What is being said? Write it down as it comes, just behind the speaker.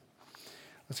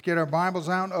Let's get our Bibles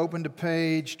out and open to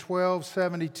page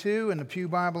 1272 in the Pew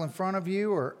Bible in front of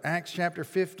you, or Acts chapter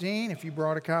 15 if you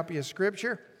brought a copy of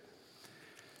Scripture.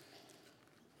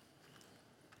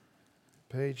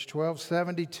 Page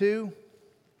 1272,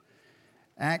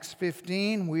 Acts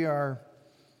 15. We are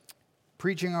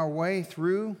preaching our way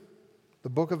through the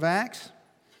book of Acts.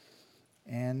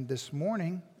 And this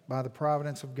morning, by the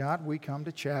providence of God, we come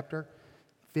to chapter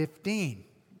 15,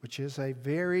 which is a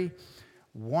very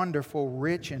wonderful,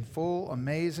 rich, and full,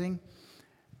 amazing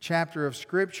chapter of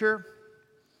Scripture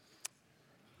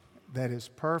that is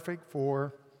perfect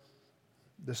for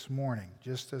this morning,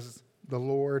 just as the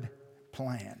Lord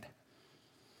planned.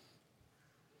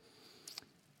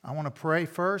 I want to pray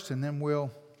first, and then we'll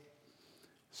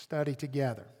study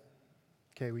together.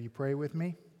 Okay, will you pray with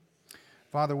me?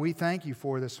 Father, we thank you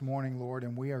for this morning, Lord,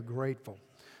 and we are grateful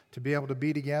to be able to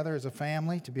be together as a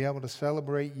family, to be able to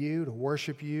celebrate you, to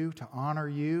worship you, to honor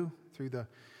you through the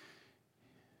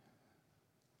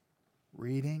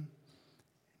reading,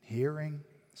 hearing,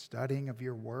 studying of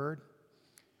your word.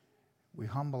 We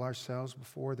humble ourselves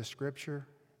before the Scripture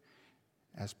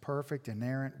as perfect,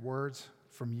 inerrant words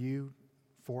from you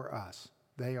for us.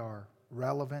 They are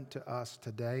relevant to us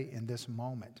today in this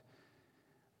moment.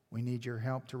 We need your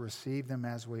help to receive them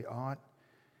as we ought.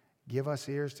 Give us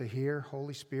ears to hear.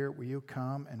 Holy Spirit, will you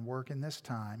come and work in this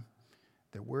time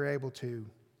that we're able to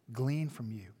glean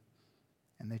from you,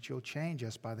 and that you'll change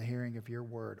us by the hearing of your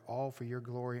word, all for your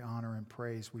glory, honor, and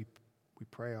praise. We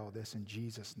pray all this in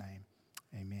Jesus' name.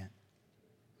 Amen.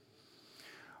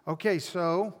 Okay,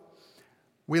 so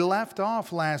we left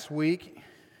off last week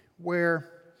where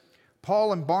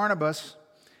Paul and Barnabas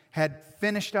had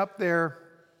finished up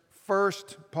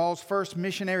Paul's first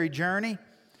missionary journey.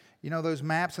 You know those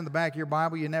maps in the back of your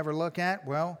Bible you never look at?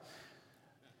 Well,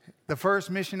 the first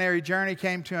missionary journey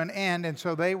came to an end, and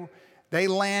so they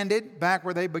landed back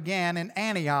where they began in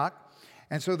Antioch.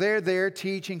 And so they're there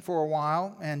teaching for a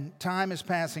while, and time is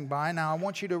passing by. Now, I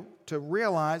want you to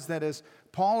realize that as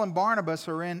Paul and Barnabas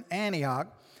are in Antioch,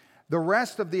 the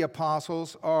rest of the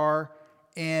apostles are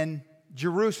in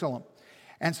Jerusalem.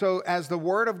 And so as the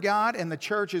Word of God and the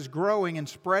church is growing and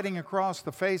spreading across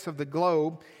the face of the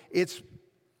globe, it's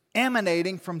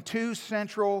emanating from two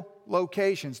central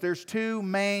locations. There's two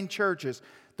main churches,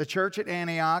 the church at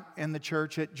Antioch and the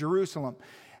church at Jerusalem.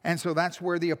 And so that's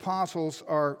where the apostles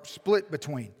are split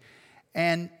between.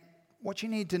 And what you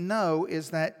need to know is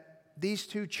that these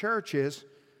two churches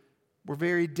were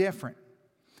very different.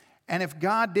 And if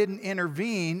God didn't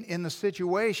intervene in the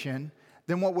situation,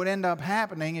 then what would end up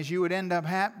happening is you would end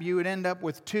up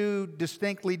with two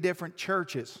distinctly different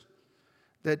churches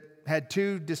that had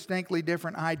two distinctly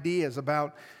different ideas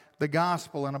about the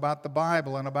gospel and about the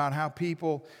Bible and about how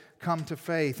people come to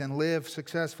faith and live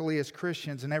successfully as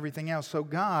Christians and everything else. So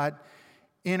God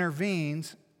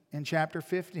intervenes in chapter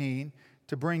 15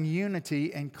 to bring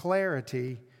unity and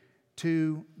clarity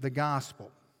to the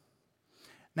gospel.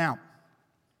 Now,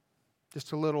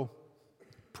 just a little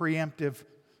preemptive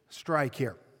strike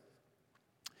here.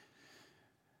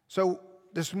 So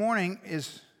this morning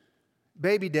is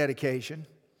baby dedication.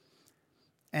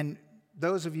 And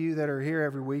those of you that are here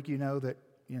every week, you know that,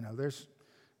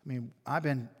 I've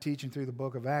been teaching through the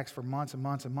book of Acts for months and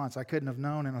months and months. I couldn't have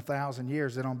known in 1,000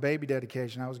 years that on baby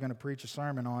dedication I was going to preach a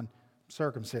sermon on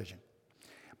circumcision.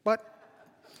 But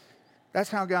that's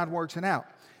how God works it out.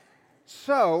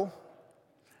 So,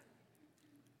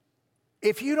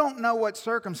 if you don't know what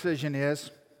circumcision is,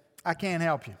 I can't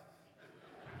help you.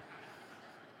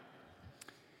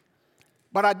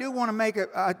 But I do want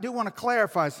to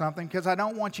clarify something, because I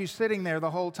don't want you sitting there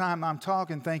the whole time I'm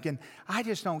talking thinking, I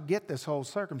just don't get this whole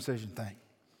circumcision thing.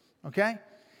 Okay?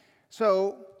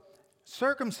 So,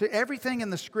 everything in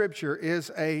the Scripture is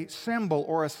a symbol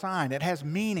or a sign. It has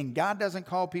meaning. God doesn't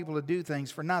call people to do things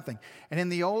for nothing. And in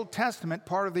the Old Testament,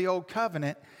 part of the Old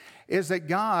Covenant is that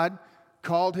God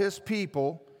called His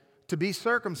people to be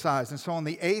circumcised. And so on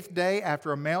the 8th day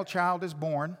after a male child is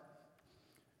born,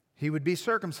 he would be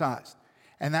circumcised.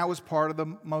 And that was part of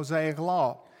the Mosaic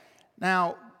law.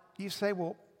 Now, you say,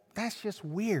 well, that's just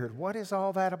weird. What is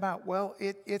all that about? Well,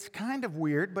 it's kind of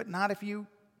weird, but not if you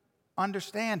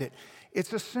understand it.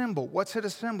 It's a symbol. What's it a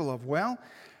symbol of? Well,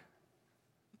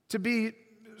 to be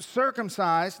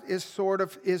circumcised is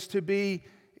to be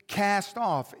cast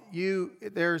off.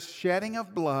 There's shedding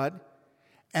of blood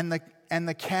and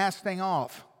the casting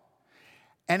off.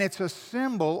 And it's a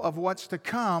symbol of what's to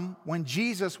come when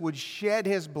Jesus would shed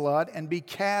His blood and be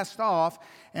cast off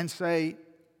and say,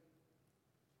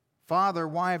 Father,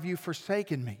 why have you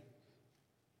forsaken me?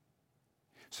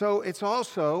 So it's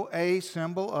also a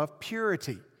symbol of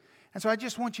purity. And so I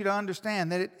just want you to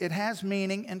understand that it has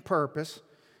meaning and purpose,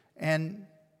 and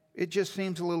it just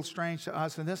seems a little strange to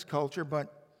us in this culture,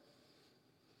 but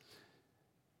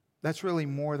that's really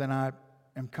more than I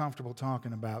am comfortable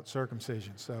talking about,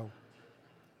 circumcision. So,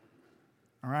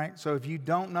 all right? So if you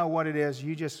don't know what it is,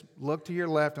 you just look to your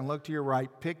left and look to your right,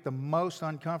 pick the most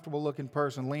uncomfortable looking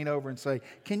person, lean over and say,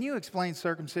 "Can you explain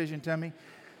circumcision to me?"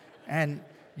 And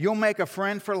you'll make a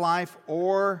friend for life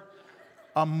or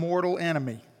a mortal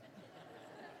enemy.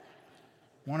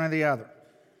 One or the other.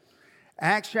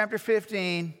 Acts chapter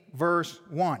 15, verse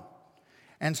 1.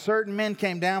 And certain men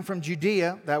came down from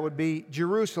Judea, that would be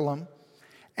Jerusalem,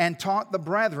 and taught the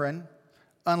brethren,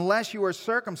 unless you are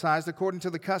circumcised according to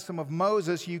the custom of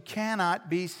Moses, you cannot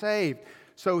be saved.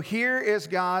 So here is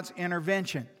God's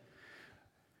intervention.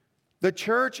 The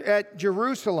church at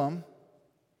Jerusalem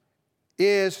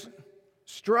is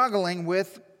struggling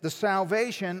with the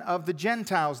salvation of the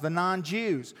Gentiles, the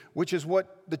non-Jews, which is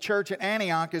what the church at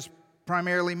Antioch is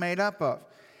primarily made up of.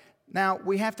 Now,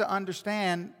 we have to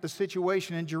understand the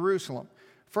situation in Jerusalem.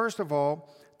 First of all,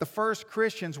 the first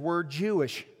Christians were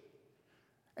Jewish,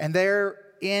 and they're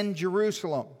in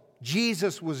Jerusalem.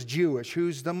 Jesus was Jewish,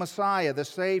 who's the Messiah, the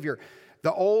Savior.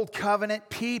 The Old Covenant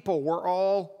people were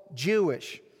all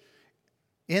Jewish.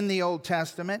 In the Old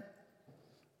Testament,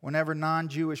 whenever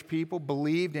non-Jewish people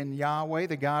believed in Yahweh,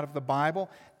 the God of the Bible,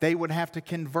 they would have to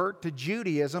convert to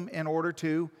Judaism in order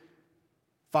to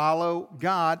follow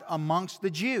God amongst the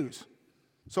Jews.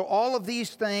 So all of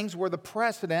these things were the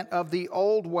precedent of the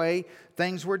old way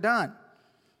things were done.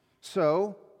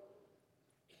 So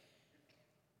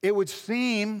it would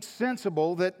seem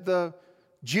sensible that the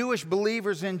Jewish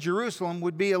believers in Jerusalem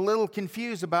would be a little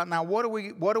confused about, now what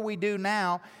do we do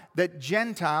now that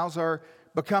Gentiles are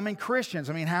becoming Christians?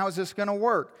 I mean, how is this going to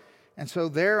work? And so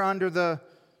they're under the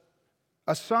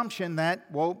assumption that,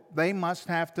 well, they must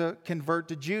have to convert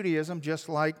to Judaism just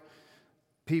like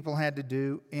people had to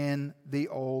do in the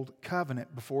Old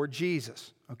Covenant before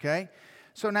Jesus, okay?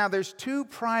 So now there's two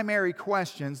primary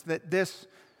questions that this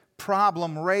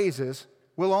problem raises.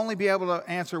 We'll only be able to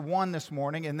answer one this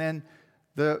morning, and then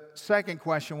the second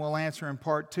question we'll answer in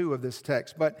part 2 of this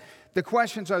text. But the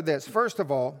questions are this. First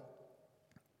of all,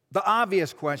 the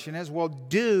obvious question is, well,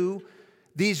 do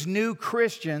these new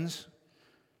Christians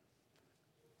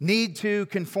need to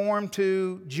conform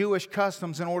to Jewish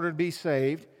customs in order to be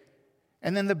saved?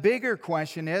 And then the bigger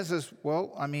question is,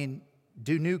 well, I mean,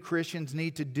 do new Christians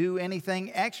need to do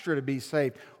anything extra to be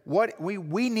saved?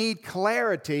 We need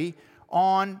clarity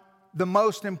on the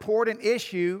most important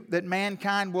issue that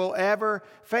mankind will ever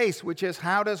face, which is,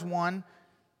 how does one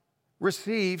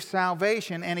receive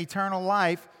salvation and eternal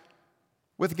life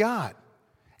with God?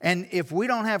 And if we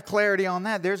don't have clarity on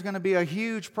that, there's going to be a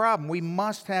huge problem. We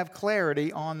must have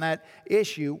clarity on that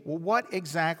issue. Well, what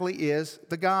exactly is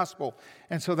the gospel?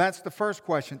 And so that's the first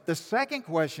question. The second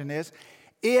question is,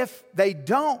 if they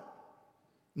don't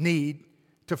need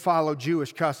to follow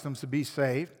Jewish customs to be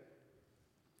saved,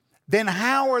 then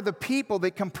how are the people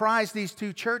that comprise these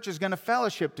two churches going to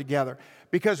fellowship together?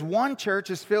 Because one church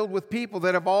is filled with people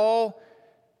that have all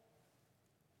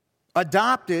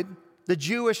adopted the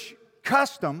Jewish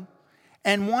custom,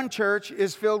 and one church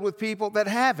is filled with people that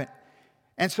haven't.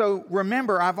 And so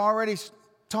remember, I've already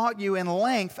taught you in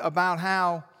length about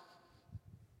how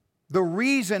the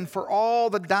reason for all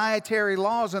the dietary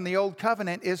laws in the Old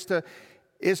Covenant is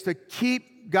to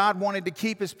keep, God wanted to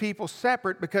keep His people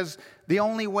separate, because the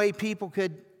only way people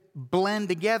could blend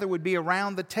together would be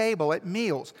around the table at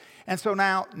meals. And so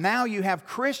now you have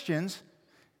Christians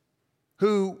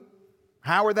who,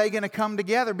 how are they going to come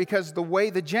together? Because the way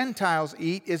the Gentiles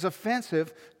eat is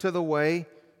offensive to the way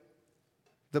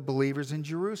the believers in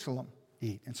Jerusalem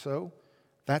eat. And so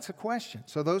that's a question.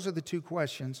 So those are the two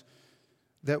questions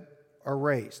that are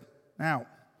raised. Now,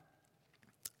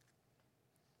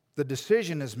 the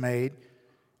decision is made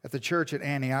at the church at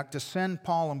Antioch to send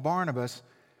Paul and Barnabas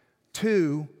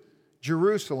to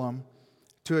Jerusalem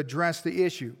to address the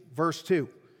issue. Verse 2.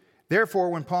 Therefore,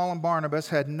 when Paul and Barnabas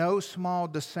had no small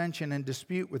dissension and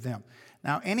dispute with them.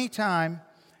 Now, anytime,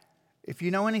 if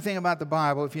you know anything about the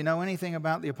Bible, if you know anything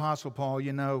about the Apostle Paul,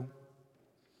 you know,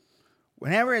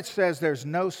 whenever it says there's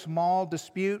no small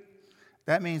dispute,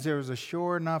 that means there was a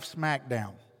sure enough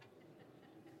smackdown.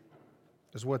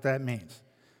 Is what that means.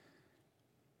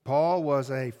 Paul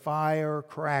was a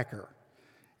firecracker.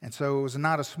 And so it was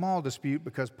not a small dispute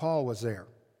because Paul was there.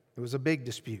 It was a big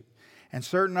dispute. And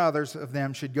certain others of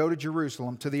them should go to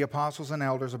Jerusalem to the apostles and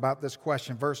elders about this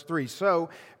question. Verse 3, so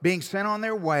being sent on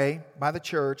their way by the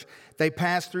church, they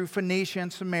passed through Phoenicia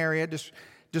and Samaria,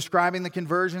 describing the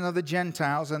conversion of the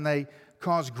Gentiles, and they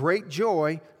caused great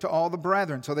joy to all the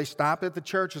brethren. So they stopped at the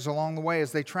churches along the way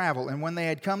as they traveled. And when they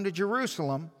had come to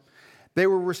Jerusalem, they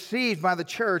were received by the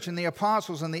church and the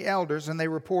apostles and the elders, and they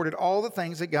reported all the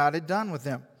things that God had done with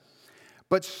them.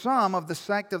 But some of the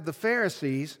sect of the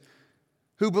Pharisees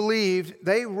who believed,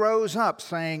 they rose up,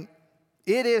 saying,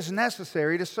 it is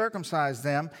necessary to circumcise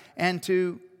them and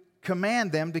to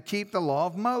command them to keep the law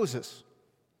of Moses.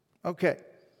 Okay,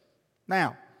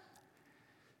 now,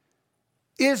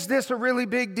 is this a really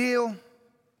big deal?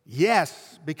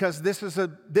 Yes, because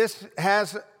this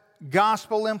has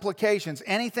gospel implications.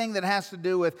 Anything that has to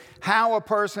do with how a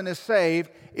person is saved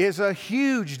is a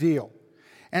huge deal.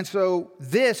 And so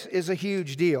this is a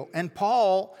huge deal. And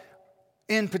Paul,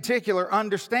 in particular,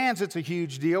 understands it's a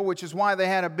huge deal, which is why they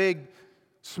had a big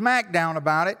smackdown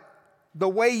about it. The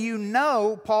way you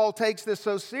know Paul takes this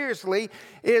so seriously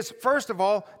is, first of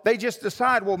all, they just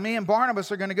decide, well, me and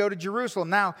Barnabas are going to go to Jerusalem.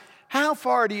 Now, how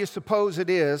far do you suppose it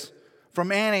is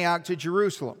from Antioch to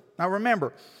Jerusalem? Now,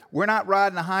 remember, we're not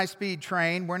riding a high-speed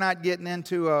train. We're not getting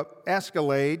into an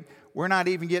Escalade. We're not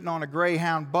even getting on a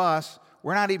Greyhound bus.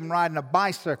 We're not even riding a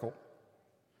bicycle.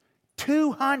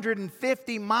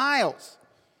 250 miles.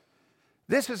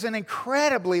 This is an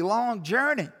incredibly long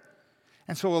journey.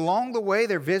 And so along the way,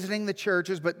 they're visiting the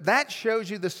churches, but that shows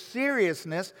you the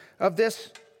seriousness of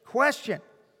this question.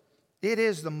 It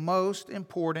is the most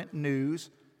important news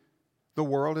the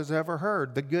world has ever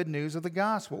heard, the good news of the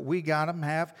gospel. We got to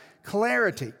have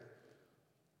clarity.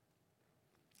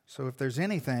 So if there's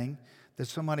anything that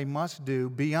somebody must do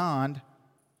beyond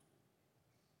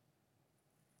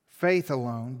faith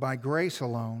alone, by grace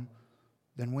alone,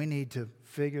 then we need to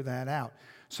figure that out.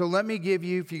 So let me give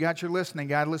you, if you got your listening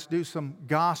guide, let's do some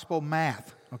gospel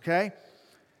math, okay?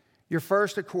 Your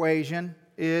first equation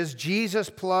is Jesus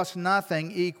plus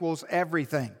nothing equals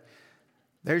everything.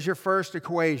 There's your first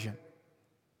equation.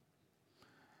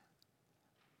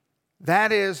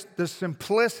 That is the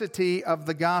simplicity of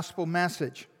the gospel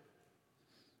message.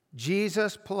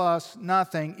 Jesus plus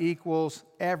nothing equals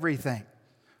everything.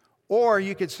 Or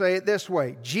you could say it this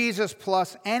way: Jesus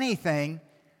plus anything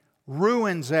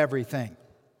ruins everything.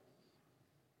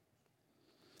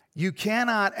 You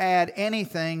cannot add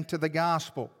anything to the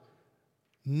gospel.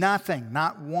 Nothing,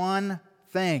 not one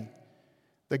thing.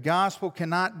 The gospel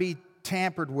cannot be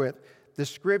tampered with. The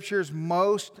Scripture's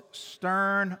most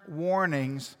stern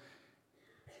warnings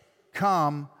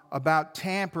come about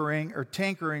tampering or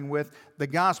tinkering with the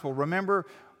gospel. Remember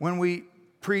when we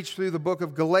preached through the book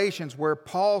of Galatians where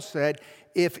Paul said,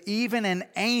 if even an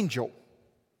angel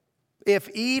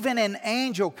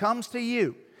comes to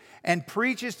you and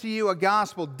preaches to you a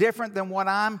gospel different than what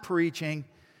I'm preaching,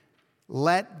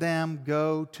 let them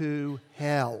go to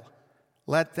hell.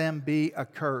 Let them be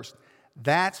accursed.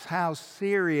 That's how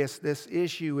serious this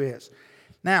issue is.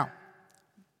 Now,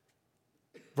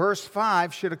 verse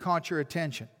 5 should have caught your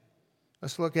attention.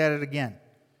 Let's look at it again.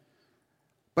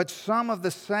 But some of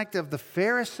the sect of the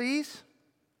Pharisees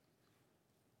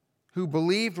who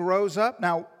believed rose up.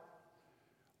 Now,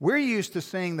 we're used to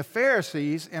seeing the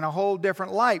Pharisees in a whole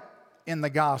different light in the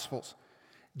Gospels.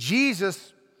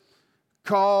 Jesus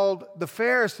called the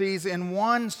Pharisees in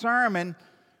one sermon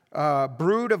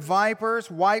brood of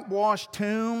vipers, whitewashed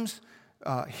tombs,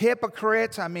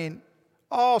 hypocrites,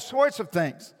 all sorts of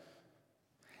things.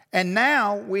 And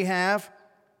now we have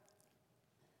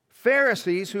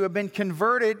Pharisees who have been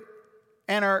converted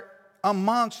and are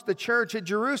amongst the church at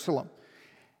Jerusalem.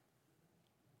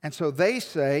 And so they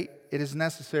say it is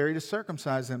necessary to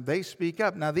circumcise them. They speak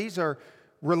up. Now these are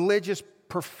religious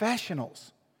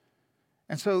professionals.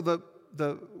 And so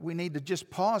we need to just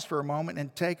pause for a moment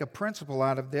and take a principle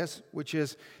out of this, which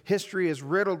is history is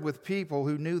riddled with people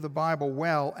who knew the Bible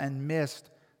well and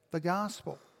missed the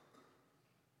gospel.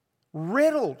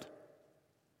 Riddled.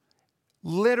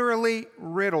 Literally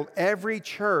riddled. Every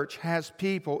church has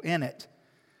people in it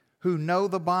who know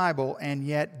the Bible and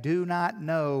yet do not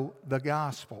know the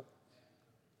gospel.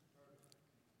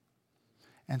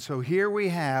 And so here we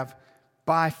have,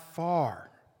 by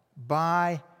far,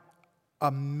 by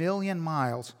a million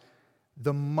miles,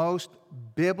 the most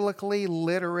biblically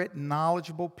literate,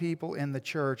 knowledgeable people in the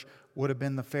church would have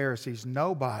been the Pharisees.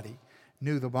 Nobody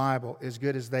knew the Bible as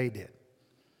good as they did.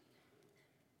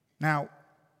 Now,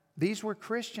 these were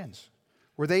Christians.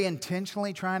 Were they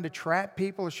intentionally trying to trap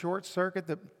people, a short circuit?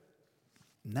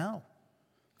 No.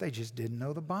 They just didn't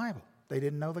know the Bible. They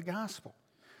didn't know the gospel.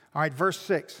 All right, verse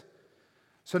 6.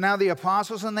 So now the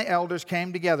apostles and the elders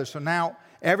came together. So now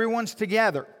everyone's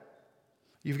together.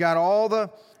 You've got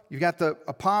the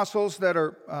apostles that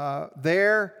are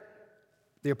there.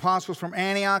 The apostles from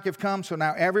Antioch have come. So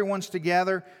now everyone's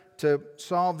together to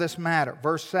solve this matter.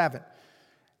 Verse 7.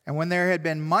 And when there had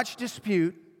been much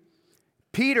dispute,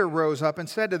 Peter rose up and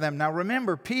said to them, now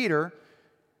remember, Peter,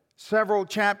 several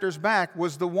chapters back,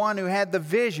 was the one who had the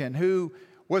vision, who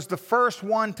was the first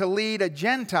one to lead a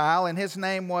Gentile, and his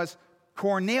name was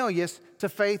Cornelius, to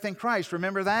faith in Christ.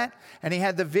 Remember that? And he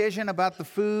had the vision about the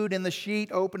food and the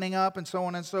sheet opening up and so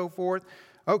on and so forth.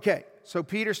 Okay, so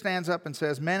Peter stands up and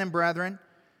says, men and brethren,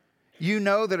 you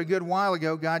know that a good while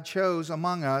ago God chose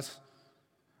among us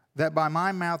that by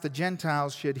my mouth the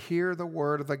Gentiles should hear the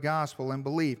word of the gospel and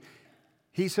believe.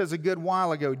 He says a good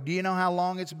while ago. Do you know how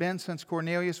long it's been since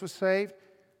Cornelius was saved?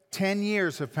 10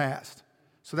 years have passed.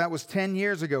 So that was 10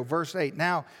 years ago, verse 8.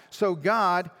 Now, so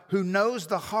God, who knows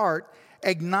the heart,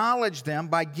 acknowledged them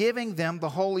by giving them the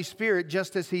Holy Spirit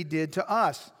just as he did to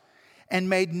us, and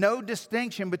made no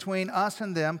distinction between us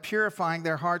and them, purifying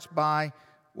their hearts by,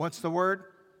 what's the word?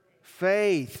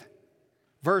 Faith.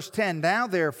 Verse 10, now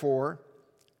therefore,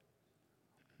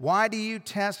 why do you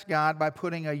test God by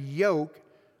putting a yoke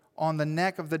on the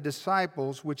neck of the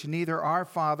disciples, which neither our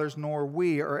fathers nor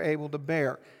we are able to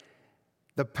bear?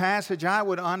 The passage I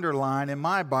would underline in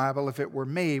my Bible, if it were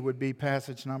me, would be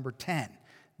passage number 10.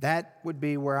 That would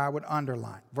be where I would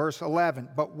underline. Verse 11,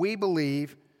 but we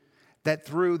believe that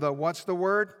through the, what's the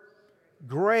word?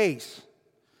 Grace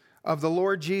of the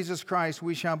Lord Jesus Christ,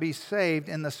 we shall be saved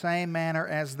in the same manner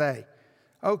as they.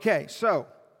 Okay, so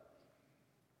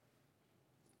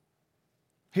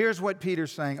here's what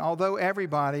Peter's saying. Although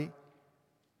everybody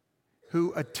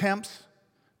who attempts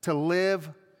to live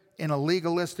in a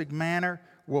legalistic manner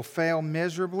will fail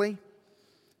miserably,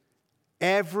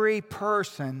 every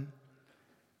person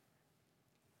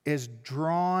is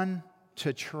drawn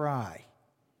to try.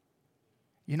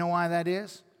 You know why that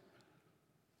is?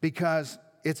 Because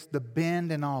it's the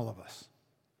bend in all of us.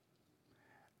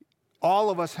 All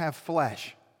of us have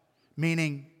flesh,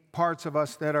 meaning parts of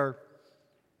us that are,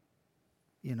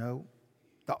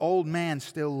 the old man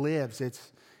still lives.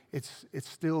 It's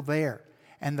still there.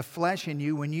 And the flesh in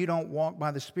you, when you don't walk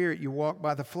by the Spirit, you walk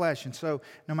by the flesh. And so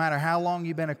no matter how long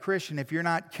you've been a Christian, if you're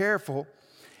not careful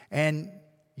and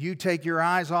you take your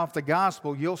eyes off the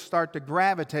gospel, you'll start to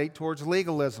gravitate towards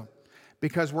legalism,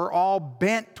 because we're all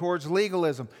bent towards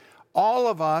legalism. All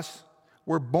of us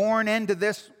were born into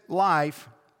this life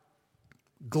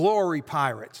glory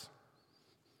pirates.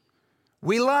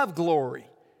 We love glory.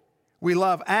 We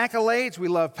love accolades. We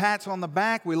love pats on the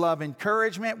back. We love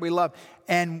encouragement.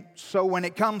 And so when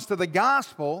it comes to the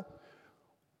gospel,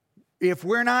 if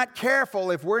we're not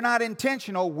careful, if we're not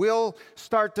intentional, we'll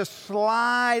start to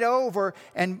slide over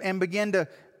and begin to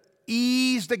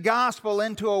ease the gospel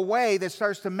into a way that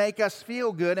starts to make us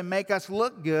feel good and make us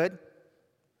look good.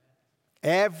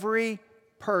 Every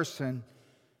person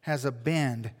has a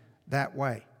bend that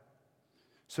way.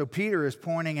 So Peter is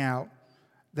pointing out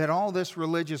that all this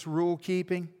religious rule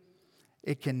keeping,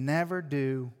 it can never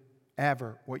do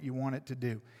ever what you want it to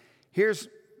do. Here's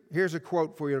a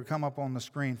quote for you to come up on the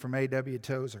screen from A.W.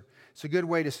 Tozer. It's a good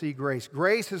way to see grace.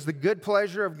 Grace is the good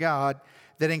pleasure of God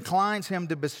that inclines him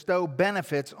to bestow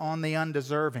benefits on the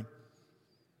undeserving.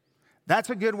 That's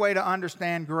a good way to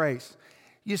understand grace.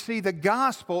 You see, the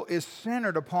gospel is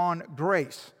centered upon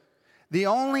grace. The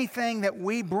only thing that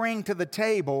we bring to the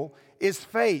table is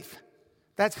faith.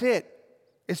 That's it.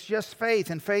 It's just faith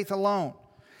and faith alone.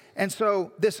 And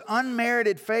so this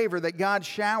unmerited favor that God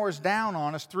showers down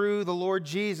on us through the Lord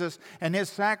Jesus and his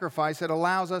sacrifice that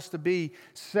allows us to be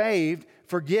saved,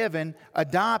 forgiven,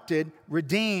 adopted,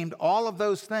 redeemed, all of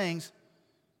those things,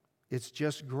 it's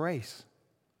just grace.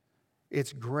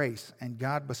 It's grace, and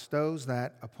God bestows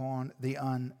that upon the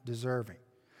undeserving.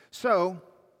 So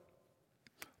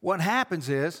what happens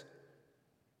is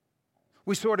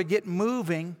we sort of get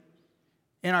moving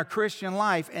in our Christian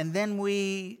life, and then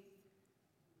we'll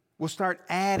start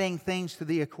adding things to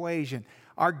the equation.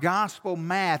 Our gospel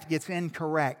math gets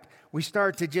incorrect. We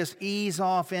start to just ease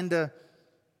off into...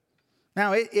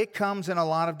 Now, it comes in a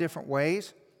lot of different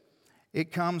ways.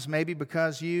 It comes maybe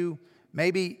because you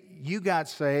got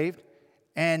saved,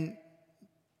 and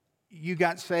you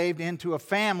got saved into a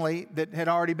family that had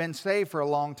already been saved for a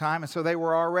long time, and so they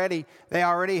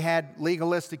already had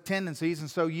legalistic tendencies, and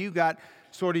so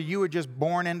you were just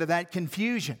born into that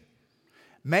confusion.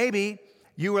 Maybe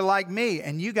you were like me,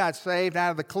 and you got saved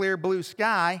out of the clear blue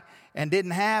sky and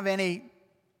didn't have any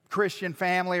Christian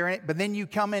family or anything, but then you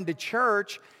come into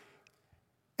church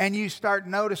and you start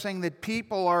noticing that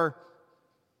people are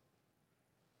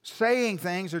saying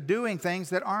things or doing things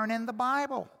that aren't in the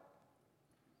Bible.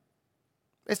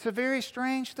 It's a very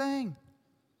strange thing.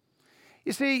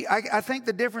 You see, I think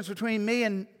the difference between me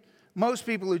and most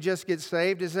people who just get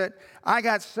saved is that I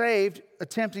got saved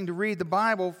attempting to read the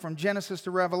Bible from Genesis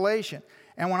to Revelation.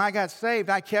 And when I got saved,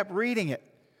 I kept reading it.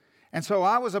 And so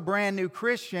I was a brand new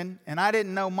Christian, and I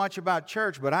didn't know much about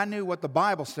church, but I knew what the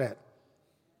Bible said.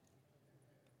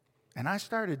 And I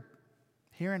started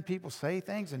hearing people say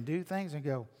things and do things and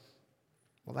go,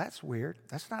 well, that's weird.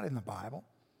 That's not in the Bible.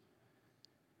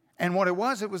 And what it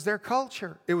was their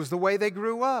culture. It was the way they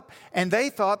grew up. And they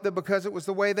thought that because it was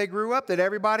the way they grew up that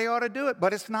everybody ought to do it.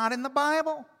 But it's not in the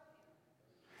Bible.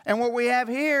 And what we have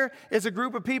here is a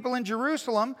group of people in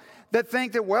Jerusalem that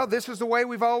think that, well, this is the way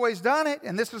we've always done it.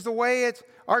 And this is the way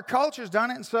our culture's done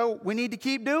it. And so we need to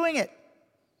keep doing it.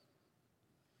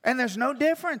 And there's no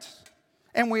difference.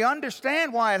 And we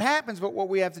understand why it happens. But what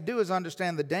we have to do is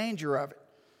understand the danger of it.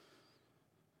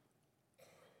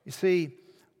 You see,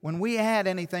 when we add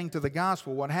anything to the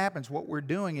gospel, what happens, what we're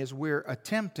doing is we're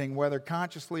attempting, whether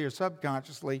consciously or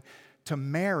subconsciously, to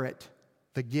merit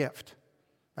the gift.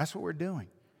 That's what we're doing.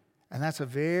 And that's a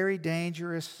very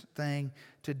dangerous thing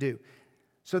to do.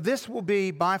 So this will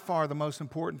be by far the most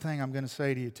important thing I'm going to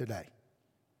say to you today.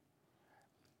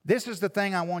 This is the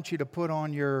thing I want you to put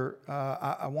on your,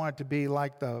 I want it to be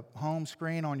like the home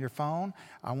screen on your phone.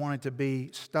 I want it to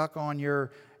be stuck on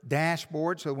your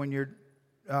dashboard so when you're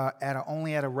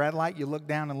only at a red light, you look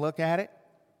down and look at it.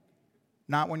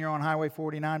 Not when you're on Highway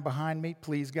 49 behind me.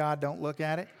 Please, God, don't look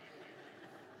at it.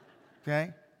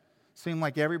 Okay? Seems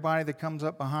like everybody that comes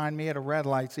up behind me at a red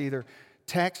light's either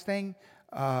texting,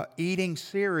 eating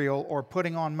cereal, or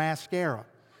putting on mascara.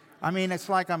 I mean, it's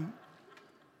like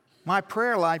my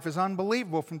prayer life is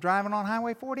unbelievable from driving on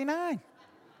Highway 49.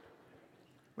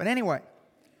 But anyway,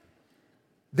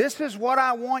 this is what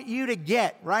I want you to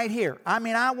get right here. I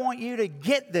mean, I want you to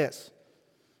get this.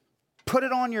 Put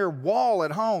it on your wall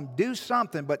at home. Do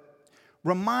something, but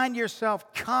remind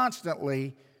yourself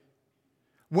constantly,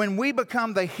 when we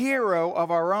become the hero of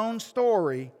our own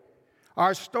story,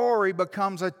 our story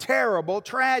becomes a terrible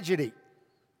tragedy.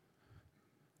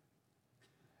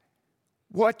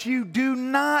 What you do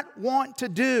not want to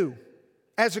do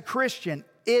as a Christian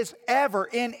is ever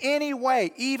in any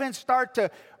way even start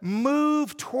to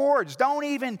move towards, don't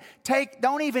even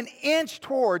inch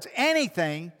towards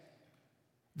anything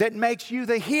that makes you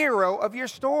the hero of your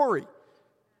story.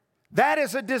 That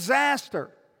is a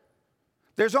disaster.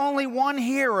 There's only one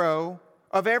hero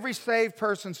of every saved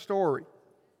person's story.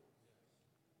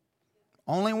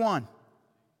 Only one.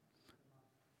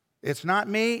 It's not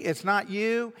me, it's not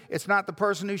you, it's not the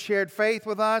person who shared faith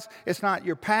with us, it's not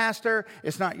your pastor,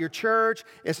 it's not your church,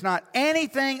 it's not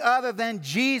anything other than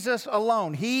Jesus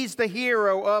alone. He's the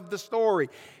hero of the story.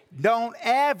 Don't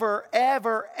ever,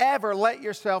 ever, ever let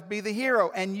yourself be the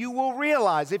hero. And you will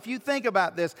realize, if you think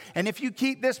about this, and if you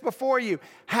keep this before you,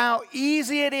 how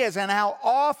easy it is and how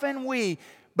often we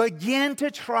begin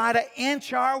to try to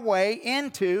inch our way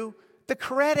into the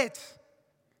credits.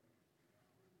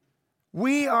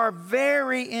 We are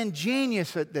very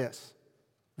ingenious at this.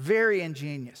 Very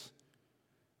ingenious.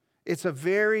 It's a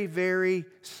very, very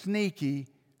sneaky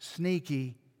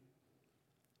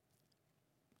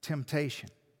temptation.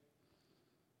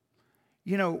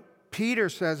 You know, Peter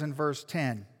says in verse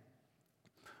 10,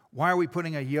 why are we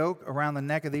putting a yoke around the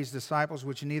neck of these disciples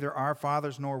which neither our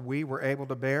fathers nor we were able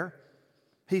to bear?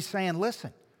 He's saying,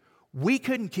 listen, we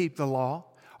couldn't keep the law.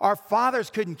 Our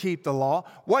fathers couldn't keep the law.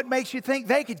 What makes you think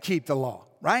they could keep the law,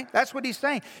 right? That's what he's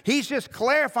saying. He's just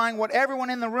clarifying what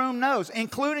everyone in the room knows,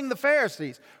 including the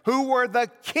Pharisees, who were the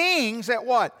kings at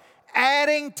what?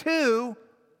 Adding to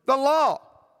the law.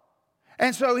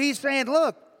 And so he's saying,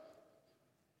 look,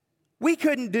 we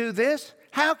couldn't do this.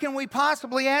 How can we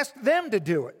possibly ask them to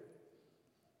do it?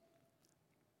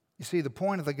 You see, the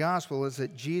point of the gospel is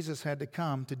that Jesus had to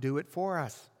come to do it for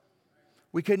us.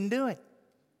 We couldn't do it.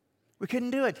 We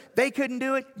couldn't do it. They couldn't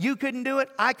do it. You couldn't do it.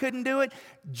 I couldn't do it.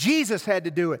 Jesus had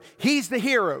to do it. He's the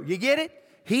hero. You get it?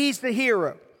 He's the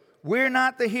hero. We're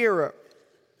not the hero.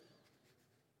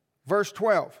 Verse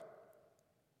 12.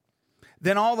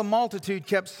 Then all the multitude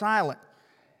kept silent,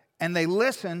 and they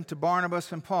listened to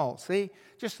Barnabas and Paul. See,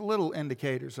 just little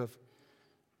indicators of,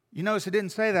 you notice it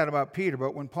didn't say that about Peter,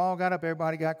 but when Paul got up,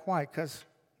 everybody got quiet because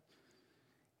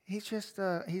he's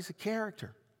a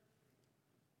character.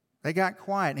 They got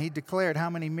quiet, and he declared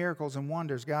how many miracles and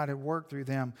wonders God had worked through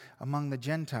them among the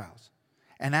Gentiles.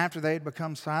 And after they had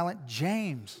become silent,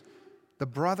 James, the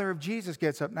brother of Jesus,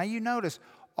 gets up. Now you notice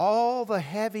all the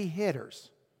heavy hitters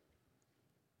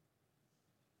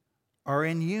are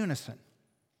in unison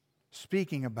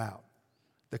speaking about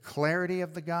the clarity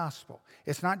of the gospel.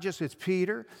 It's not just it's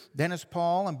Peter, then it's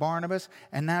Paul and Barnabas,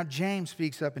 and now James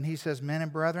speaks up and he says, men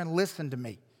and brethren, listen to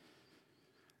me.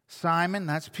 Simon,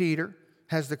 that's Peter,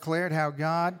 has declared how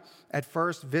God at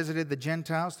first visited the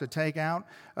Gentiles to take out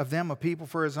of them a people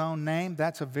for his own name.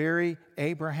 That's a very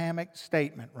Abrahamic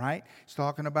statement, right? He's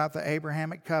talking about the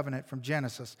Abrahamic covenant from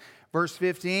Genesis. Verse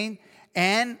 15,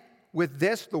 and with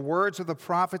this the words of the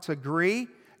prophets agree,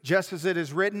 just as it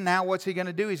is written. Now what's he going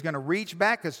to do? He's going to reach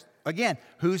back, because again,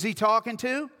 who's he talking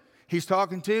to? He's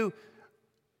talking to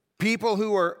people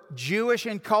who are Jewish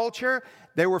in culture.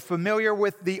 They were familiar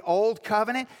with the old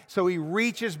covenant. So he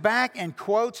reaches back and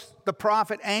quotes the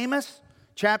prophet Amos,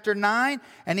 chapter 9.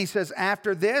 And he says,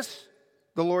 after this,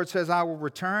 the Lord says, I will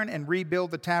return and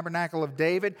rebuild the tabernacle of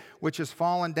David, which has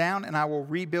fallen down, and I will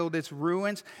rebuild its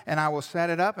ruins, and I will set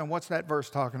it up. And what's that verse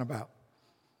talking about?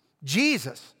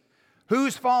 Jesus.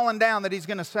 Who's fallen down that he's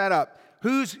going to set up?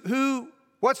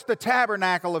 What's the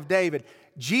tabernacle of David?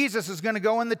 Jesus is going to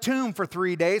go in the tomb for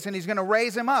 3 days, and he's going to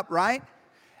raise him up, right?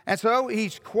 And so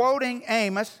he's quoting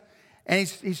Amos, and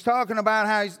he's talking about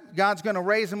how God's going to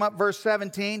raise him up, verse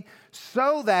 17,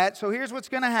 so here's what's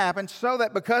going to happen, so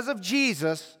that because of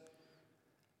Jesus,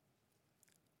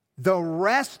 the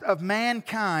rest of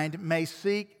mankind may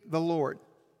seek the Lord.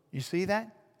 You see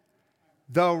that?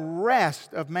 The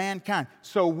rest of mankind.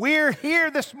 So we're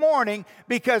here this morning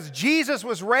because Jesus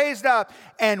was raised up,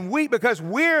 and because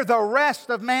we're the rest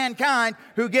of mankind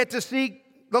who get to seek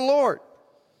the Lord.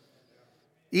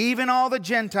 Even all the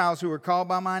Gentiles who are called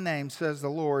by my name, says the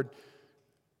Lord,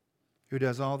 who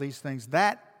does all these things.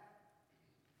 That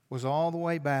was all the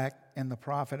way back in the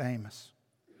prophet Amos.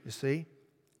 You see?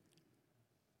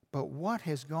 But what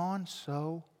has gone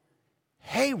so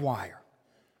haywire?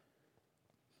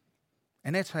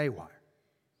 And it's haywire.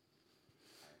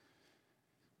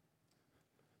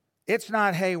 It's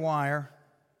not haywire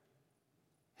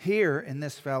here in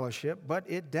this fellowship, but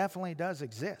it definitely does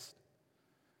exist.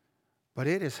 But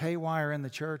it is haywire in the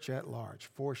church at large,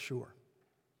 for sure.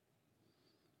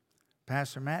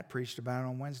 Pastor Matt preached about it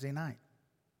on Wednesday night.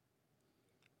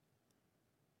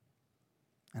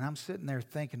 And I'm sitting there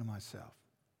thinking to myself,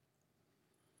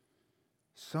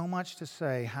 so much to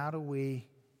say, how do we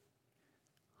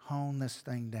hone this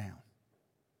thing down?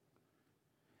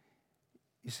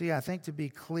 You see, I think to be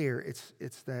clear,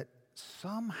 it's that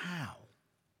somehow,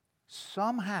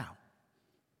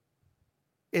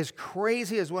 as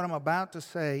crazy as what I'm about to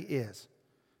say is,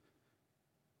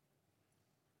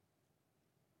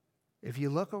 if you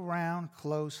look around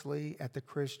closely at the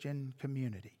Christian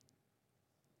community,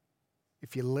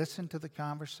 if you listen to the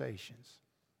conversations,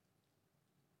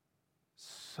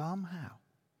 somehow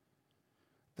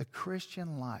the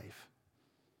Christian life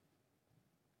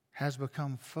has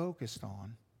become focused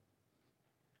on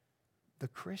the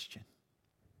Christian.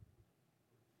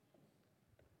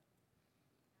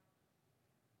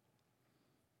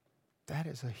 That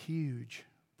is a huge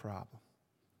problem.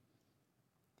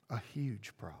 A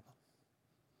huge problem.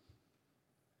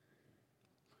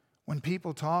 When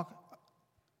people talk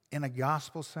in a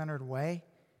gospel-centered way,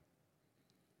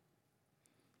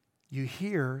 you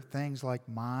hear things like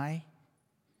my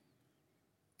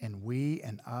and we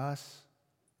and us.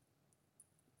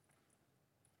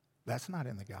 That's not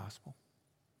in the gospel.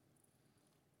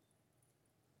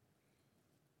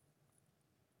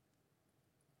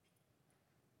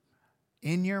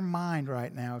 In your mind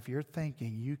right now, if you're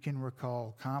thinking, you can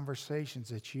recall conversations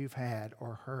that you've had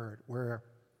or heard where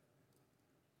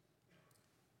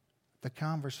the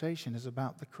conversation is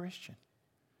about the Christian.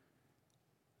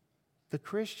 The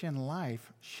Christian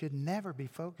life should never be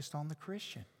focused on the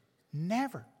Christian.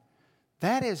 Never.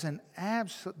 That is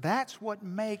that's what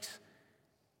makes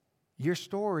your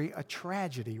story a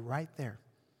tragedy right there.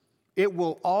 It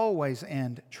will always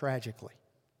end tragically.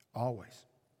 Always.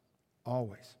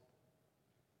 Always.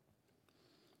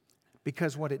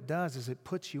 Because what it does is it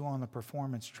puts you on the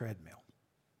performance treadmill.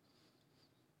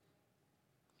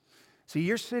 See,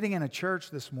 you're sitting in a church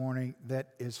this morning that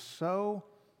is so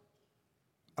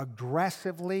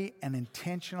aggressively and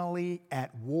intentionally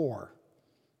at war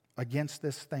against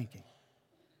this thinking.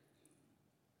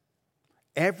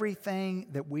 Everything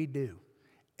that we do,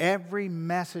 every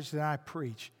message that I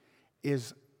preach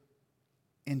is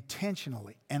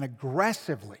intentionally and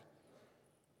aggressively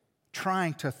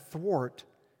trying to thwart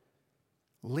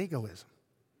legalism.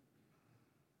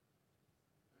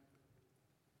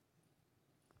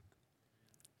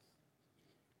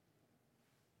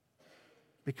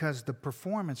 Because the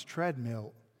performance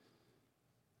treadmill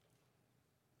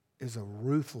is a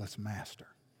ruthless master.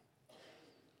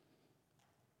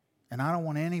 And I don't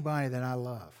want anybody that I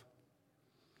love,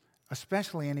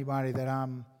 especially anybody that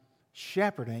I'm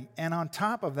shepherding, and on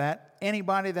top of that,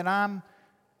 anybody that I'm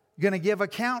going to give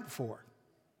account for,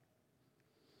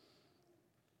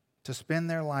 to spend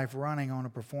their life running on a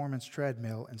performance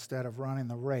treadmill instead of running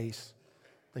the race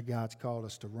that God's called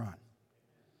us to run.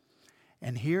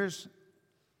 And here's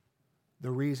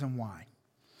the reason why.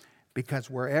 Because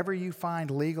wherever you find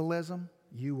legalism,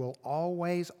 you will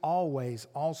always, always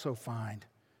also find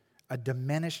a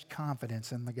diminished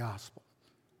confidence in the gospel.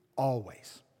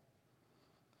 Always.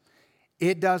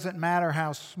 It doesn't matter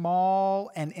how small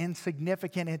and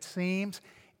insignificant it seems,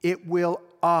 it will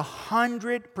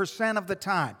 100% of the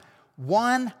time,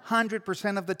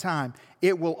 100% of the time,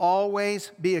 it will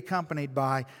always be accompanied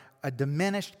by a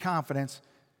diminished confidence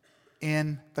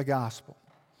in the gospel.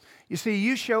 You see,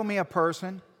 you show me a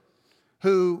person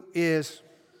who is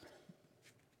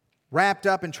wrapped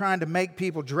up in trying to make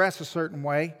people dress a certain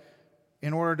way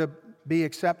in order to be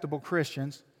acceptable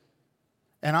Christians,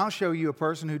 and I'll show you a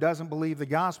person who doesn't believe the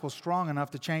gospel strong enough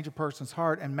to change a person's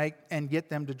heart and get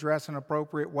them to dress an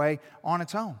appropriate way on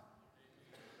its own.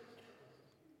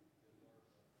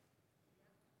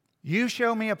 You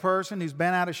show me a person who's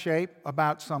been out of shape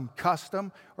about some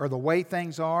custom or the way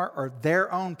things are or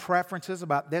their own preferences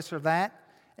about this or that,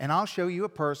 and I'll show you a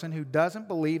person who doesn't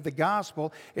believe the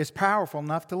gospel is powerful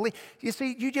enough to lead. You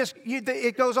see,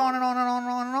 it goes on and on and on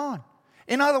and on and on.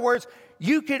 In other words,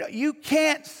 you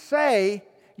can't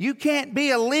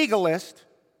be a legalist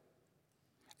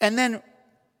and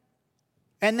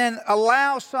then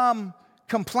allow some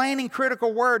complaining,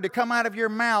 critical word to come out of your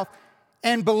mouth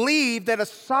and believe that a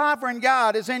sovereign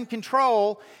God is in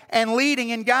control and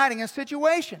leading and guiding a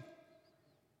situation.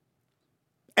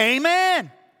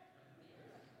 Amen.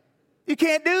 You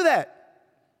can't do that.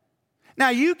 Now,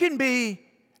 you can be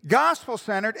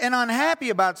gospel-centered and unhappy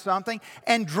about something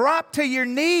and drop to your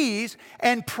knees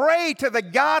and pray to the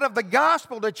God of the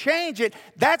gospel to change it.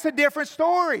 That's a different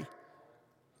story.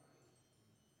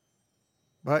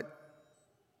 But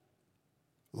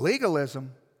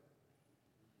legalism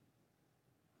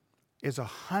is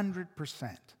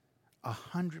 100%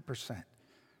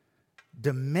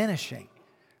 diminishing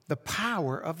the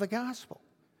power of the gospel.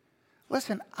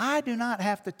 Listen, I do not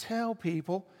have to tell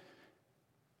people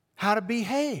how to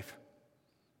behave.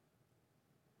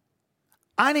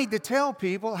 I need to tell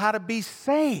people how to be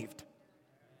saved.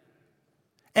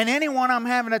 And anyone I'm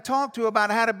having to talk to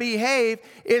about how to behave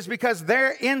is because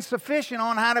they're insufficient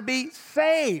on how to be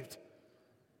saved.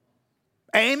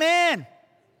 Amen.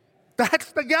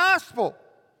 That's the gospel.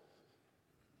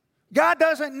 God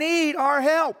doesn't need our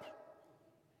help.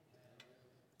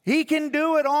 He can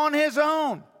do it on His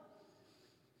own.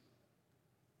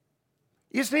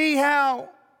 You see how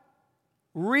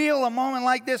real a moment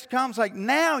like this comes? Like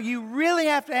now you really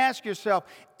have to ask yourself,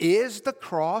 is the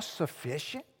cross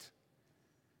sufficient?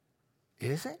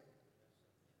 Is it?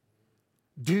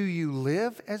 Do you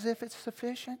live as if it's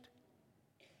sufficient?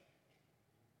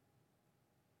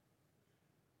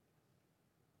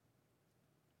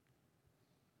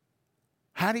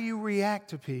 How do you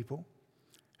react to people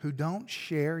who don't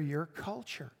share your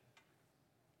culture?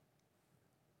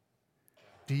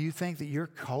 Do you think that your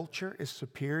culture is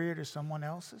superior to someone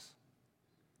else's?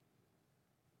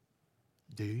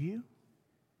 Do you?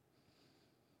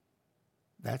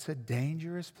 That's a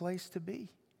dangerous place to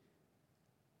be.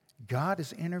 God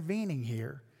is intervening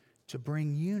here to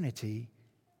bring unity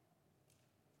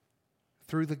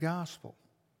through the gospel.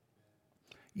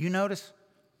 You notice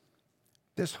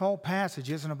this whole passage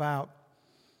isn't about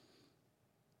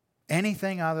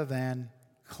anything other than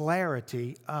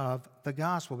clarity of the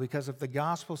gospel. Because if the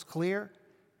gospel's clear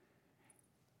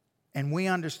and we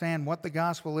understand what the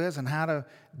gospel is and how to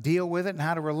deal with it and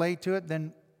how to relate to it,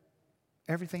 then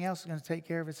everything else is going to take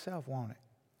care of itself, won't it?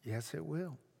 Yes, it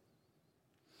will.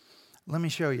 Let me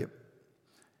show you.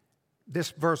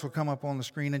 This verse will come up on the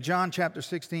screen. In John chapter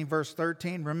 16, verse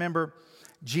 13, remember,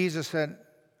 Jesus said,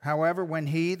 however, when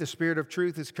He, the Spirit of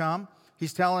truth, has come,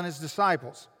 He's telling His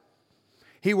disciples,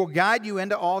 He will guide you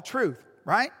into all truth,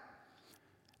 right?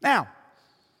 Now,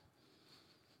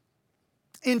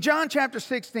 in John chapter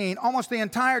 16, almost the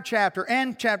entire chapter,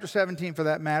 and chapter 17 for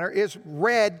that matter, is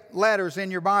red letters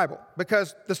in your Bible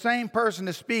because the same person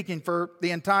is speaking for the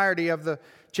entirety of the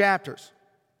chapters.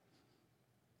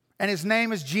 And His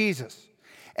name is Jesus.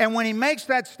 And when He makes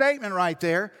that statement right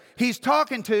there, He's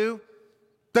talking to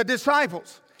the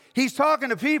disciples. He's talking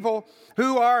to people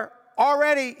who are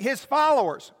already His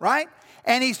followers, right?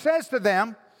 And He says to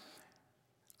them,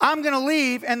 I'm going to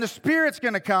leave and the Spirit's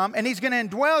going to come and He's going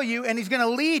to indwell you and He's going to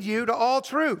lead you to all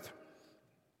truth.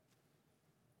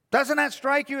 Doesn't that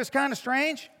strike you as kind of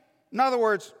strange? In other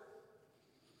words,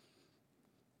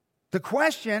 the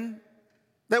question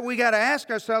that we got to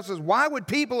ask ourselves is, why would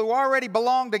people who already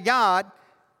belong to God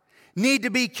need to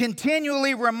be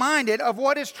continually reminded of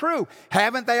what is true.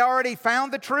 Haven't they already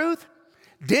found the truth?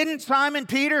 Didn't Simon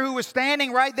Peter, who was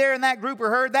standing right there in that group who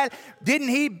heard that, didn't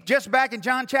he just back in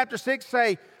John chapter 6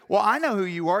 say, well, I know who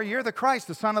you are. You're the Christ,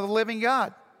 the Son of the living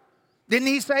God. Didn't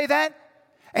he say that?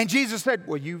 And Jesus said,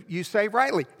 well, you say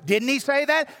rightly. Didn't he say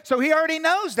that? So he already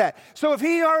knows that. So if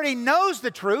he already knows the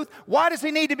truth, why does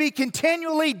he need to be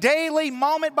continually, daily,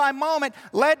 moment by moment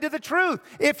led to the truth?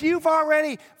 If you've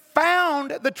already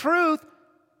found the truth,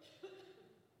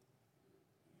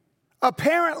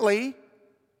 apparently,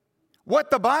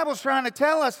 what the Bible's trying to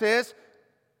tell us is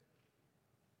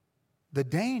the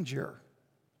danger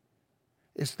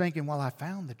is thinking, well, I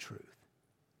found the truth.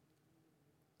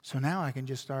 So now I can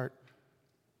just start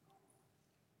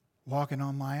walking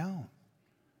on my own.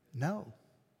 No.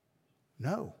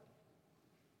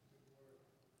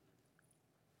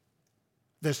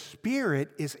 The Spirit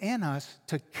is in us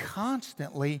to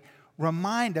constantly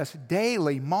remind us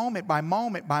daily, moment by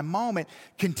moment by moment,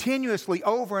 continuously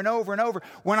over and over and over.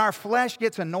 When our flesh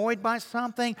gets annoyed by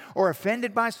something or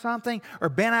offended by something or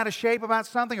bent out of shape about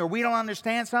something or we don't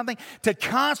understand something, to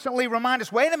constantly remind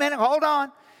us, wait a minute, hold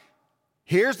on.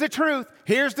 Here's the truth,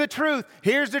 here's the truth,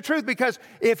 here's the truth. Because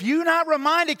if you're not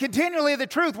reminded continually of the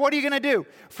truth, what are you going to do?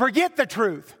 Forget the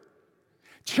truth.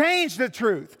 Change the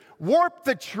truth. Warp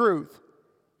the truth.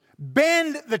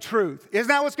 Bend the truth. Isn't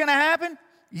that what's going to happen?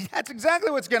 That's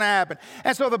exactly what's going to happen.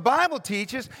 And so the Bible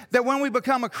teaches that when we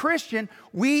become a Christian,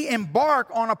 we embark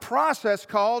on a process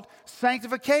called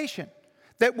sanctification,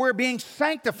 that we're being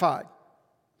sanctified.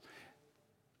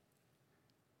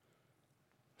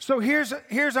 So here's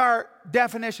our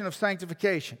definition of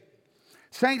sanctification.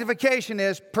 Sanctification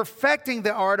is perfecting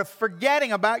the art of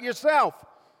forgetting about yourself.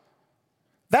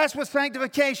 That's what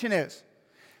sanctification is.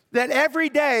 That every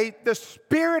day the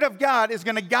Spirit of God is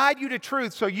going to guide you to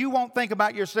truth so you won't think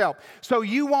about yourself. So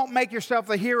you won't make yourself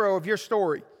the hero of your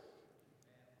story.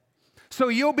 So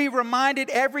you'll be reminded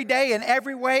every day in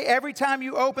every way, every time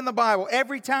you open the Bible,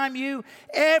 every time you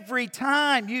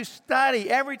study,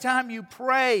 every time you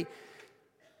pray,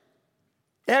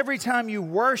 every time you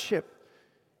worship,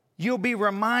 you'll be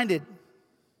reminded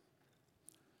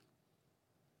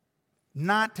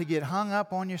not to get hung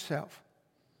up on yourself,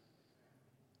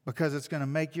 because it's going to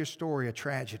make your story a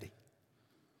tragedy.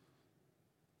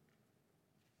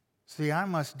 See, I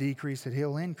must decrease that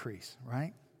He'll increase,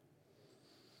 right?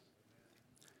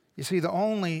 You see, the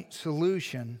only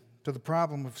solution to the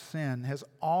problem of sin has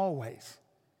always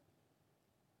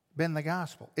been the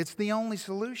gospel. It's the only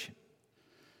solution.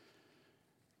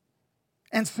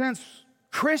 And since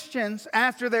Christians,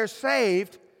 after they're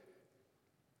saved,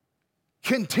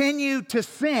 continue to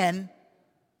sin,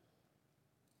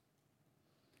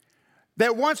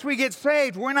 that once we get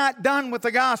saved, we're not done with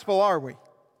the gospel, are we?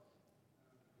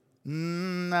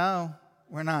 No,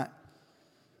 we're not.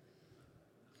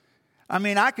 I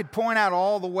mean, I could point out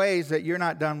all the ways that you're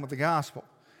not done with the gospel,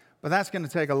 but that's going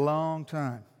to take a long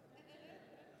time.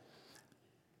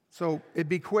 So it'd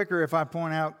be quicker if I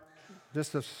point out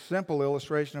just a simple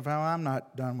illustration of how I'm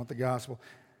not done with the gospel.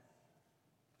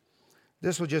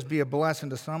 This will just be a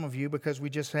blessing to some of you because we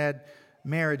just had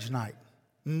marriage night.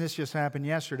 And this just happened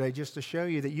yesterday, just to show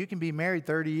you that you can be married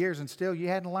 30 years and still you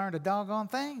hadn't learned a doggone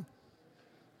thing.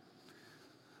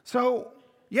 So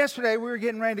yesterday we were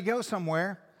getting ready to go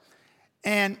somewhere,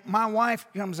 and my wife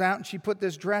comes out and she put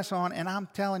this dress on, and I'm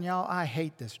telling y'all, I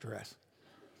hate this dress.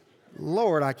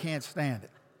 Lord, I can't stand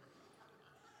it.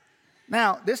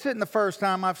 Now, this isn't the first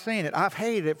time I've seen it. I've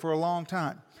hated it for a long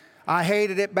time. I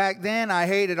hated it back then. I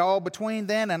hated all between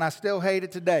then, and I still hate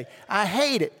it today. I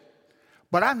hate it.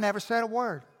 But I've never said a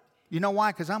word. You know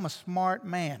why? Because I'm a smart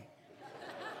man.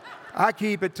 I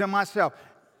keep it to myself.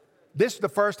 This is the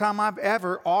first time I've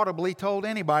ever audibly told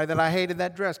anybody that I hated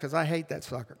that dress, because I hate that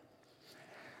sucker.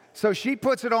 So she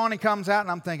puts it on and comes out,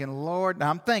 and I'm thinking, Lord,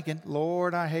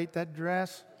 I hate that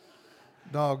dress.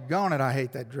 Doggone it, I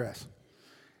hate that dress.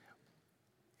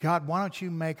 God, why don't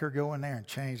you make her go in there and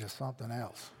change to something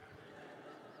else?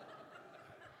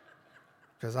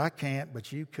 Because I can't,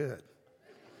 but you could.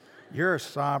 You're a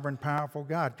sovereign, powerful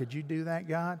God. Could you do that,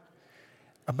 God?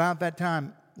 About that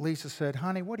time, Lisa said,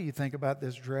 honey, what do you think about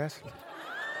this dress?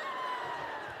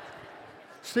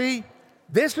 See,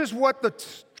 this is what the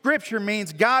Scripture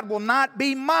means. God will not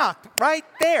be mocked. Right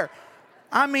there.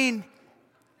 I mean,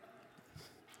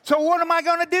 so what am I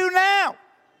going to do now?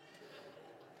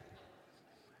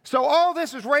 So all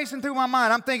this is racing through my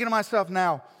mind. I'm thinking to myself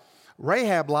now,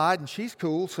 Rahab lied and she's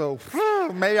cool, so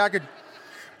maybe I could.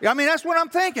 I mean, that's what I'm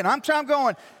thinking. I'm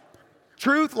going,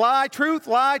 truth, lie, truth,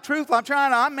 lie, truth.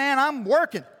 I'm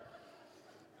working.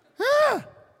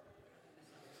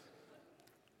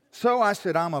 So I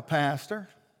said, I'm a pastor.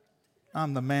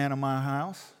 I'm the man of my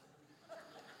house.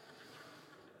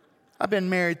 I've been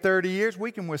married 30 years.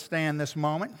 We can withstand this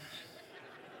moment.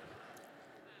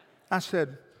 I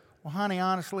said, well, honey,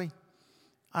 honestly,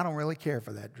 I don't really care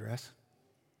for that dress.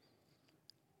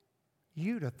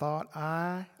 You'd have thought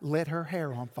I lit her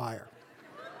hair on fire.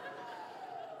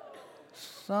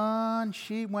 Son,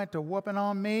 she went to whooping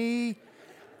on me.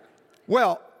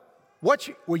 Well,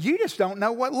 you just don't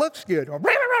know what looks good.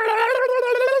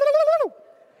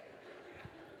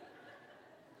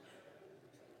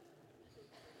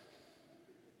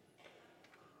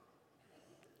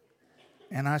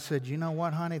 And I said, you know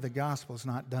what, honey? The gospel's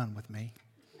not done with me.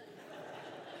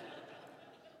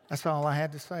 That's all I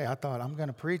had to say. I thought, I'm going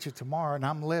to preach it tomorrow, and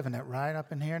I'm living it right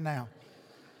up in here now.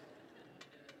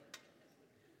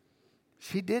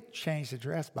 She did change the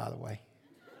dress, by the way.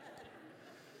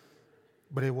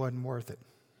 But it wasn't worth it.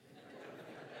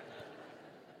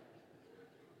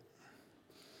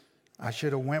 I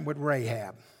should have went with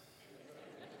Rahab.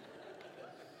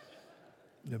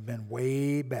 It would have been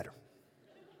way better.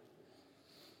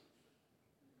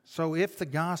 So if the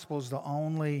gospel is the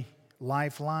only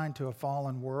lifeline to a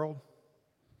fallen world,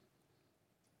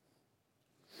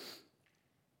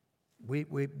 we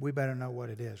better know what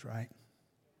it is, right?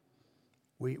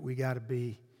 We got to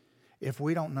be, if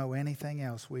we don't know anything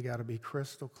else, we got to be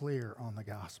crystal clear on the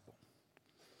gospel.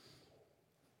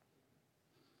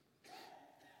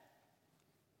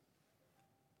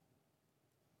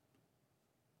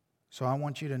 So I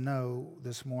want you to know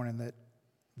this morning that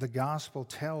the gospel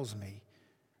tells me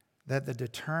that the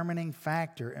determining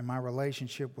factor in my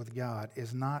relationship with God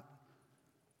is not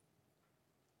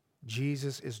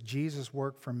Jesus'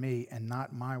 work for me and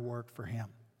not my work for him.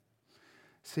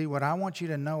 See, what I want you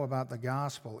to know about the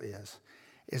gospel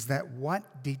is that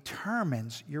what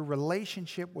determines your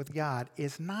relationship with God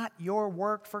is not your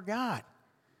work for God.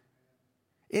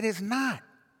 It is not.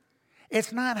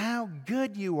 It's not how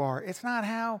good you are. It's not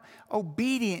how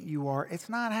obedient you are. It's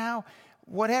not how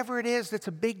whatever it is that's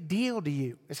a big deal to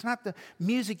you. It's not the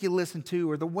music you listen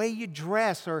to or the way you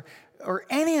dress or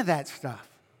any of that stuff.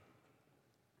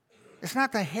 It's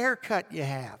not the haircut you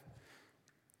have.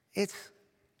 It's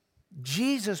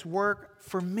Jesus' work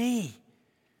for me,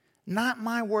 not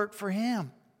my work for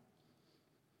him.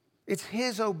 It's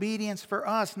his obedience for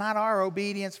us, not our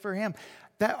obedience for him.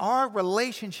 That our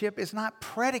relationship is not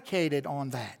predicated on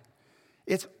that.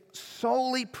 It's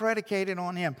solely predicated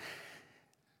on him.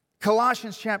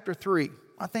 Colossians chapter 3.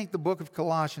 I think the book of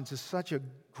Colossians is such a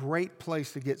great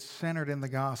place to get centered in the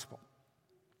gospel.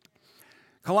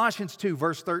 Colossians 2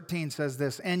 verse 13 says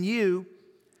this, and you,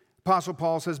 Apostle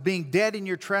Paul says, being dead in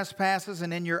your trespasses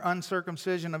and in your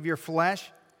uncircumcision of your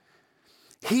flesh,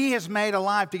 he has made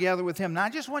alive together with him. Now I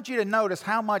just want you to notice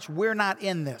how much we're not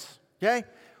in this, okay?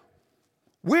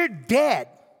 We're dead.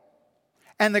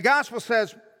 And the gospel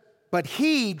says, but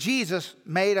he, Jesus,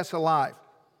 made us alive.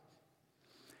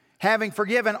 Having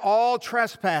forgiven all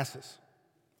trespasses,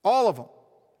 all of them.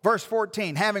 Verse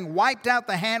 14, having wiped out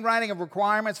the handwriting of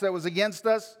requirements that was against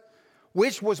us,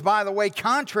 which was, by the way,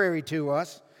 contrary to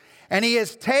us, and he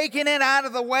has taken it out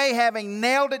of the way, having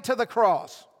nailed it to the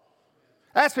cross.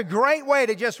 That's a great way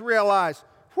to just realize,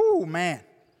 whoo, man.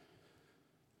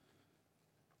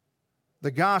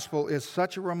 The gospel is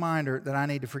such a reminder that I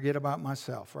need to forget about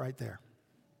myself right there.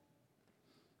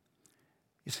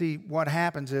 You see, what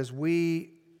happens is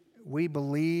we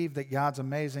believe that God's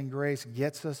amazing grace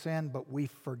gets us in, but we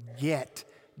forget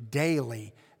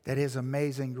daily that his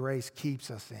amazing grace keeps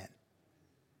us in.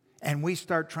 And we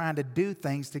start trying to do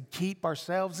things to keep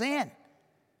ourselves in.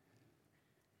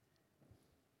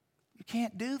 You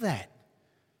can't do that.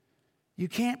 You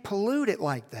can't pollute it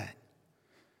like that.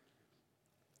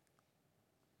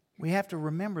 We have to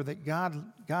remember that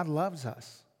God loves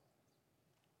us.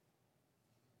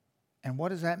 And what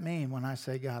does that mean when I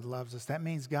say God loves us? That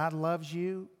means God loves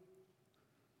you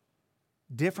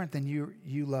different than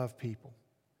you love people.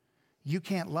 You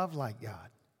can't love like God.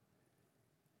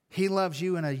 He loves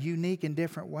you in a unique and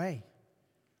different way.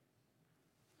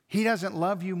 He doesn't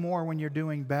love you more when you're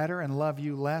doing better and love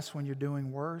you less when you're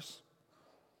doing worse.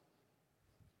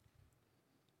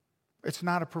 It's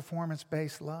not a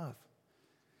performance-based love.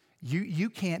 You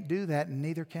can't do that, and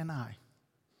neither can I.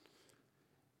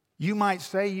 You might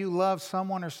say you love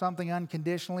someone or something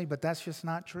unconditionally, but that's just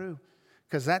not true.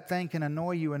 Because that thing can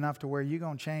annoy you enough to where you're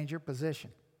going to change your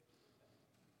position.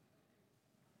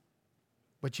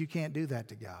 But you can't do that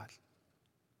to God.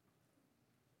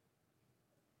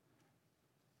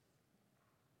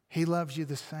 He loves you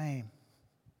the same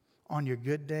on your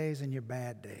good days and your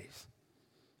bad days.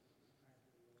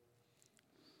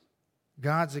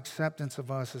 God's acceptance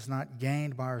of us is not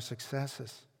gained by our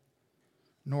successes,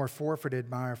 nor forfeited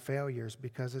by our failures,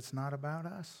 because it's not about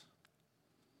us.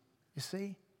 You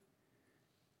see?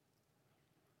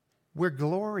 We're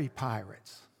glory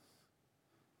pirates.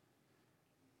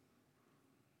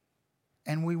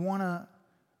 And we want to,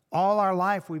 all our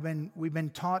life we've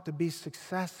been taught to be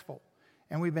successful.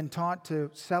 And we've been taught to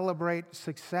celebrate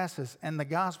successes. And the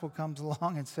gospel comes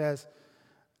along and says,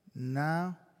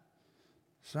 no,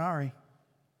 sorry.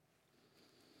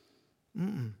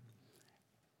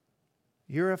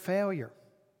 You're a failure.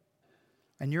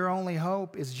 And your only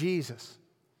hope is Jesus.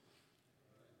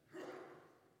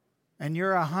 And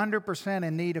you're 100%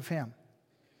 in need of Him.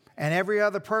 And every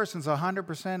other person's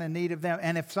 100% in need of them.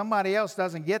 And if somebody else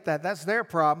doesn't get that, that's their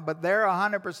problem, but they're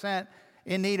 100%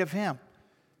 in need of Him.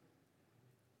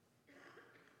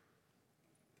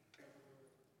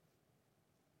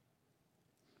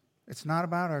 It's not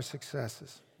about our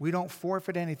successes. We don't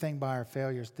forfeit anything by our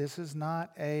failures. This is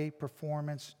not a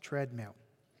performance treadmill.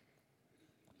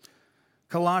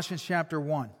 Colossians chapter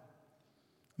 1.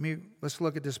 Let's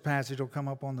look at this passage. It'll come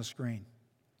up on the screen.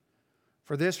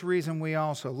 For this reason we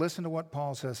also, listen to what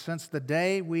Paul says, since the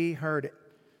day we heard it,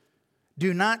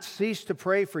 do not cease to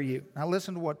pray for you. Now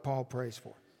listen to what Paul prays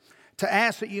for. To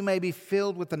ask that you may be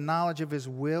filled with the knowledge of His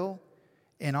will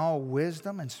in all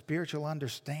wisdom and spiritual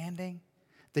understanding,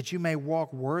 that you may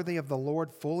walk worthy of the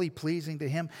Lord, fully pleasing to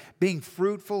Him, being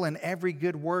fruitful in every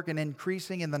good work and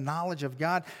increasing in the knowledge of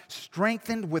God,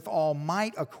 strengthened with all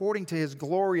might according to His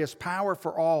glorious power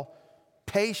for all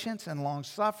patience and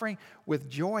long-suffering with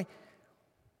joy.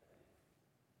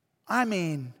 I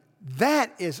mean,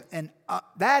 that is an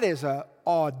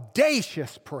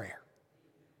audacious prayer.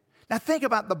 Now think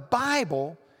about the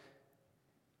Bible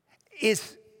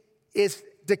is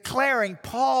declaring,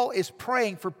 Paul is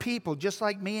praying for people just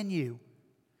like me and you.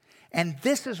 And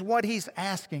this is what he's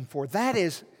asking for. That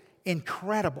is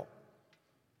incredible.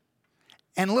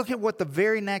 And look at what the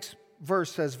very next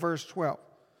verse says, verse 12.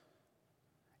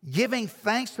 Giving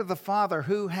thanks to the Father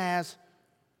who has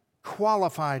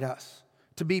qualified us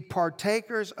to be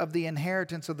partakers of the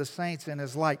inheritance of the saints in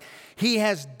His light. He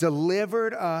has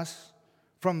delivered us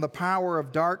from the power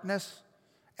of darkness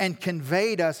and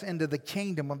conveyed us into the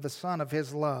kingdom of the Son of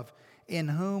His love, in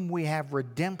whom we have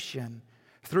redemption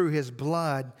through His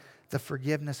blood, the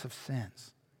forgiveness of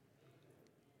sins.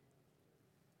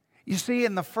 You see,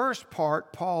 in the first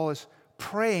part, Paul is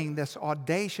praying this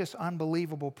audacious,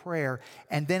 unbelievable prayer.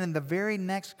 And then in the very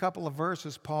next couple of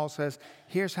verses, Paul says,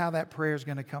 here's how that prayer is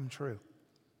going to come true.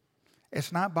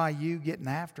 It's not by you getting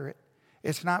after it.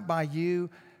 It's not by you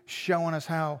showing us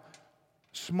how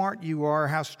smart you are,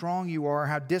 how strong you are,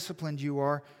 how disciplined you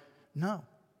are. No.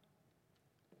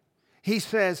 He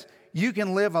says you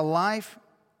can live a life.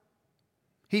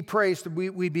 He prays that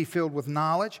we'd be filled with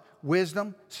knowledge,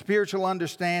 wisdom, spiritual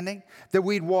understanding, that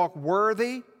we'd walk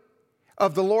worthy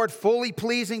of the Lord, fully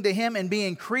pleasing to Him and be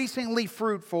increasingly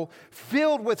fruitful,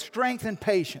 filled with strength and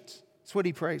patience. That's what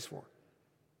he prays for.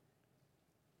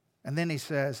 And then he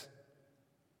says,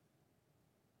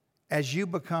 as you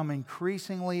become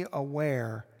increasingly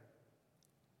aware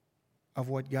of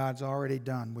what God's already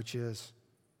done, which is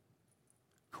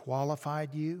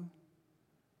qualified you,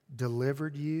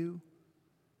 delivered you,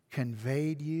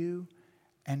 conveyed you,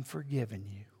 and forgiven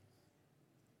you.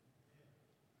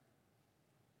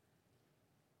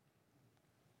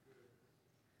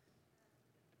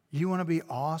 You want to be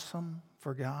awesome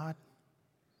for God?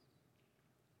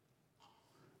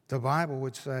 The Bible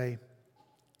would say,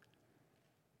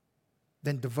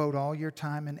 then devote all your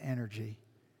time and energy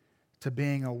to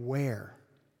being aware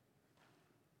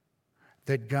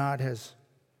that God has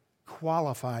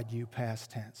qualified you,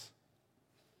 past tense,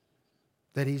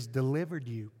 that He's delivered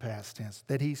you, past tense,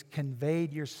 that He's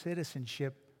conveyed your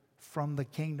citizenship from the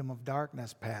kingdom of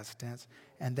darkness, past tense,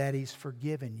 and that He's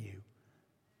forgiven you.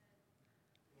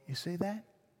 You see that?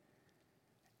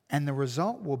 And the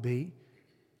result will be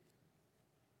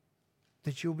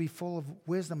that you'll be full of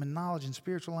wisdom and knowledge and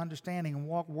spiritual understanding and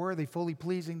walk worthy, fully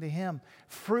pleasing to Him,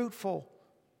 fruitful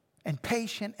and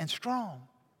patient and strong.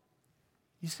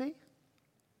 You see?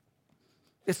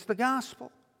 It's the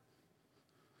gospel.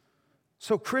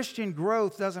 So Christian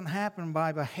growth doesn't happen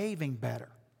by behaving better.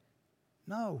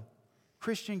 No.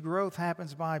 Christian growth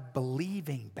happens by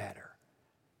believing better.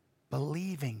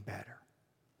 Believing better.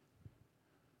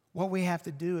 What we have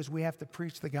to do is we have to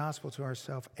preach the gospel to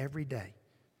ourselves every day.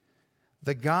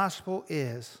 The gospel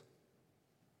is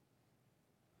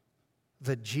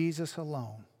that Jesus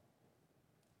alone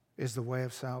is the way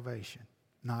of salvation,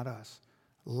 not us.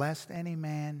 Lest any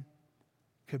man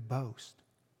could boast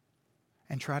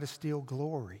and try to steal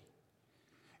glory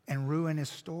and ruin his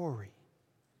story.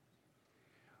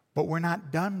 But we're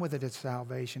not done with it at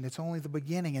salvation. It's only the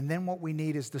beginning. And then what we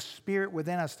need is the Spirit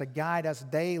within us to guide us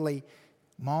daily,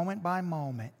 moment by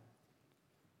moment,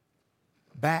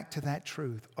 back to that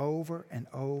truth over and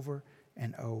over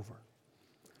and over.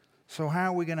 So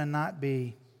how are we going to not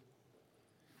be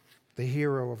the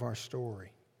hero of our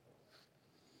story?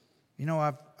 You know,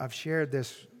 I've shared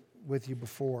this with you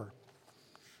before.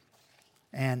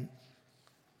 And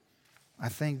I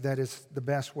think that is the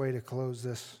best way to close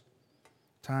this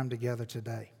time together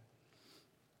today.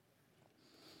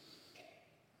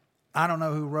 I don't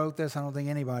know who wrote this. I don't think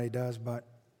anybody does, but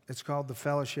it's called The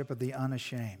Fellowship of the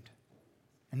Unashamed.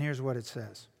 And here's what it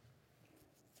says.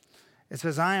 It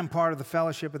says, I am part of the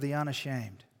fellowship of the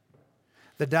unashamed.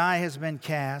 The die has been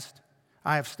cast.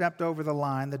 I have stepped over the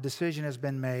line. The decision has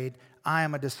been made. I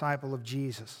am a disciple of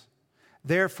Jesus.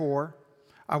 Therefore,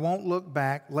 I won't look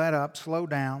back, let up, slow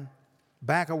down,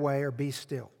 back away, or be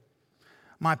still.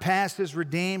 My past is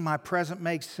redeemed, my present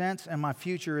makes sense, and my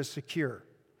future is secure.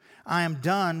 I am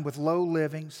done with low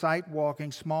living, sight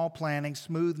walking, small planning,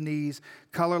 smooth knees,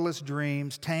 colorless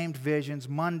dreams, tamed visions,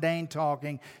 mundane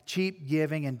talking, cheap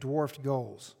giving, and dwarfed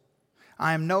goals.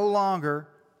 I am no longer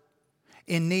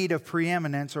in need of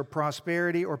preeminence or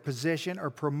prosperity or position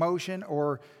or promotion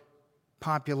or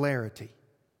popularity.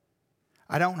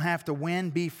 I don't have to win,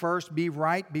 be first, be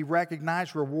right, be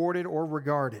recognized, rewarded, or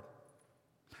regarded.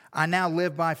 I now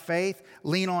live by faith,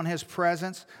 lean on His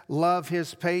presence, love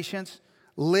His patience,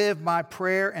 live by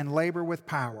prayer, and labor with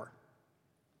power.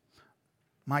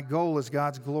 My goal is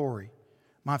God's glory.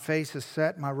 My face is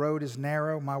set, my road is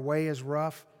narrow, my way is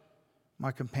rough,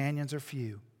 my companions are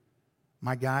few.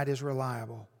 My guide is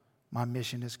reliable, my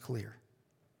mission is clear.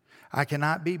 I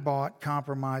cannot be bought,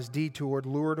 compromised, detoured,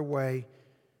 lured away,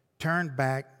 turned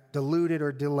back, deluded,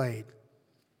 or delayed.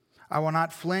 I will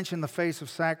not flinch in the face of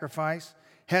sacrifice,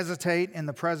 hesitate in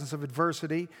the presence of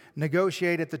adversity,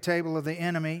 negotiate at the table of the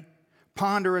enemy,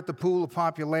 ponder at the pool of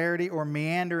popularity, or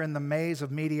meander in the maze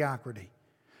of mediocrity.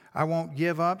 I won't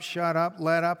give up, shut up,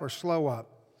 let up, or slow up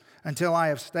until I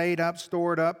have stayed up,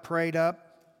 stored up, prayed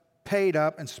up, paid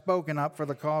up, and spoken up for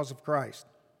the cause of Christ.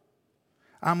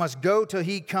 I must go till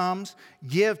He comes,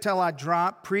 give till I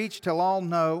drop, preach till all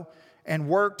know, and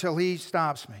work till He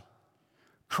stops me.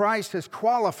 Christ has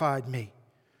qualified me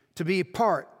to be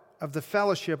part of the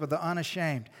fellowship of the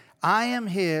unashamed. I am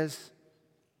His,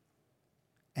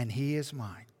 and He is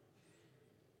mine.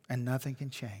 And nothing can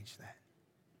change that.